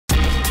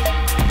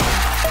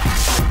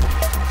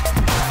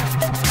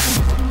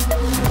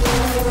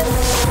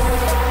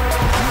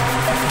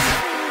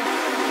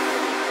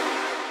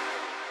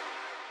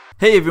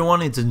Hey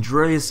everyone, it's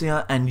Andreas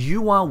here and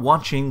you are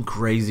watching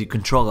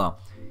CrazyController.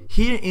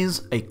 Here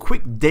is a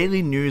quick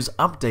daily news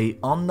update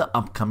on the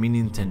upcoming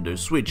Nintendo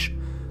Switch.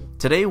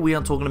 Today we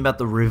are talking about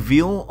the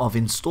reveal of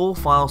install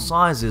file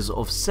sizes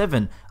of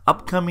 7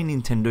 upcoming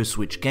Nintendo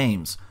Switch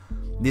games.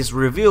 This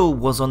reveal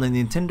was on the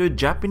Nintendo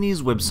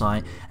Japanese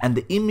website and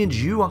the image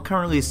you are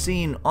currently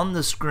seeing on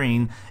the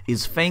screen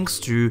is thanks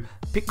to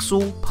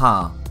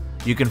PixelPar.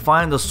 You can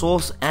find the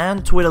source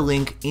and Twitter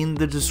link in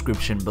the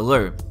description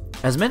below.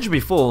 As mentioned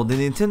before, the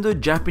Nintendo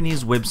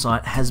Japanese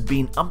website has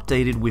been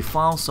updated with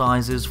file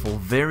sizes for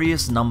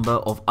various number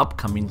of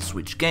upcoming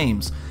Switch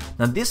games.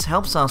 Now this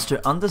helps us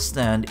to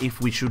understand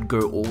if we should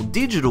go all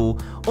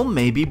digital or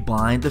maybe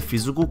buy the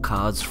physical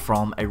cards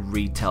from a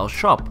retail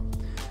shop.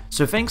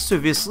 So thanks to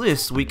this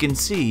list, we can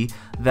see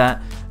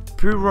that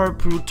Puro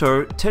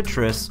Pluto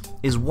Tetris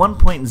is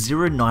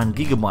 1.09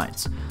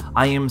 GB,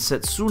 I Am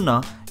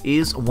Setsuna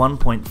is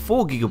 1.4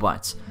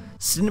 GB,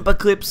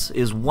 Snipperclips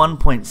is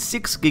 1.6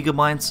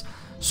 GB,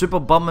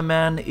 Super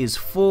Bomberman is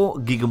 4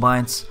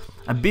 GB,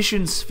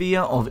 Ambition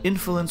Sphere of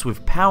Influence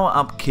with Power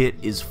Up Kit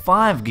is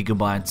 5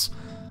 GB,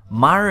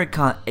 Mario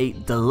Kart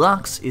 8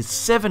 Deluxe is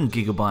 7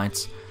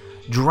 GB,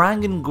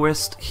 Dragon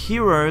Quest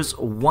Heroes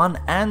 1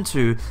 and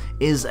 2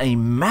 is a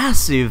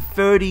massive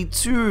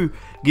 32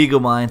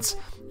 GB,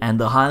 and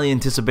the highly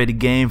anticipated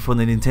game for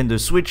the Nintendo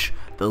Switch,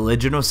 The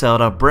Legend of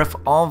Zelda Breath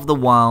of the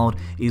Wild,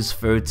 is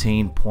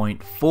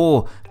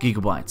 13.4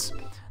 GB.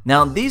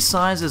 Now these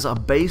sizes are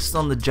based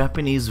on the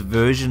Japanese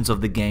versions of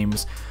the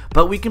games,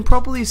 but we can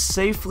probably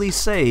safely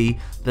say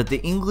that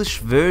the English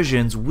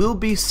versions will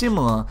be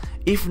similar,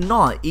 if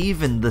not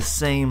even the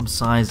same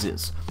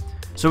sizes.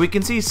 So we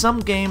can see some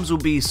games will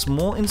be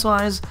small in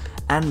size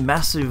and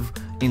massive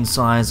in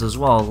size as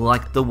well,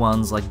 like the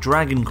ones like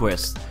Dragon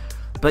Quest.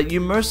 But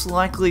you're most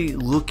likely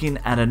looking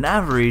at an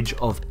average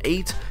of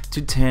 8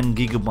 to 10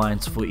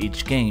 GB for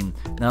each game.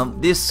 Now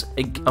this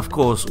of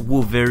course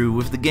will vary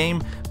with the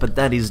game, but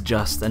that is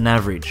just an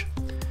average.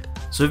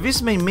 So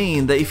this may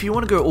mean that if you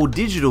want to go all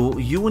digital,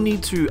 you will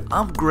need to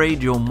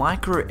upgrade your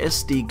micro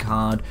SD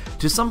card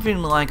to something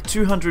like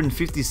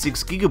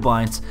 256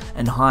 GB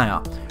and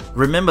higher.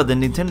 Remember, the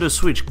Nintendo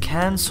Switch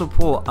can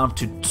support up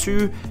to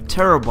 2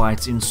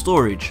 TB in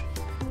storage.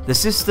 The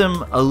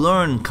system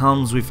alone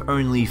comes with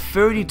only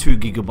 32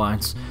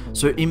 GB,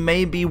 so it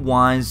may be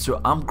wise to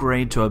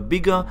upgrade to a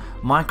bigger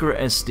micro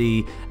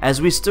SD,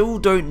 as we still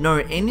don't know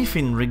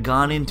anything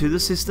regarding to the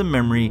system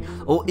memory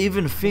or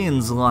even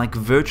things like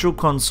Virtual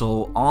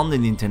Console on the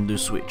Nintendo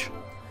Switch.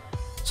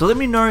 So let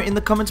me know in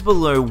the comments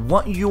below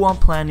what you are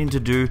planning to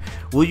do.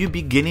 Will you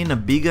be getting a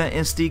bigger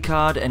SD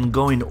card and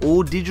going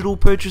all digital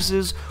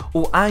purchases,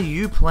 or are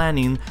you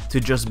planning to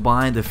just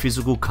buy the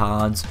physical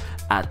cards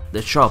at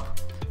the shop?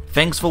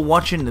 Thanks for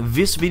watching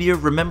this video.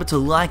 Remember to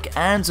like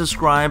and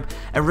subscribe,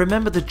 and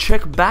remember to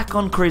check back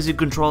on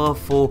CrazyController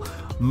for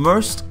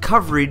most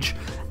coverage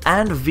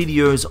and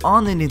videos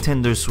on the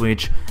Nintendo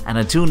Switch, and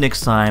until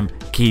next time,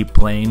 keep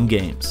playing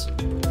games.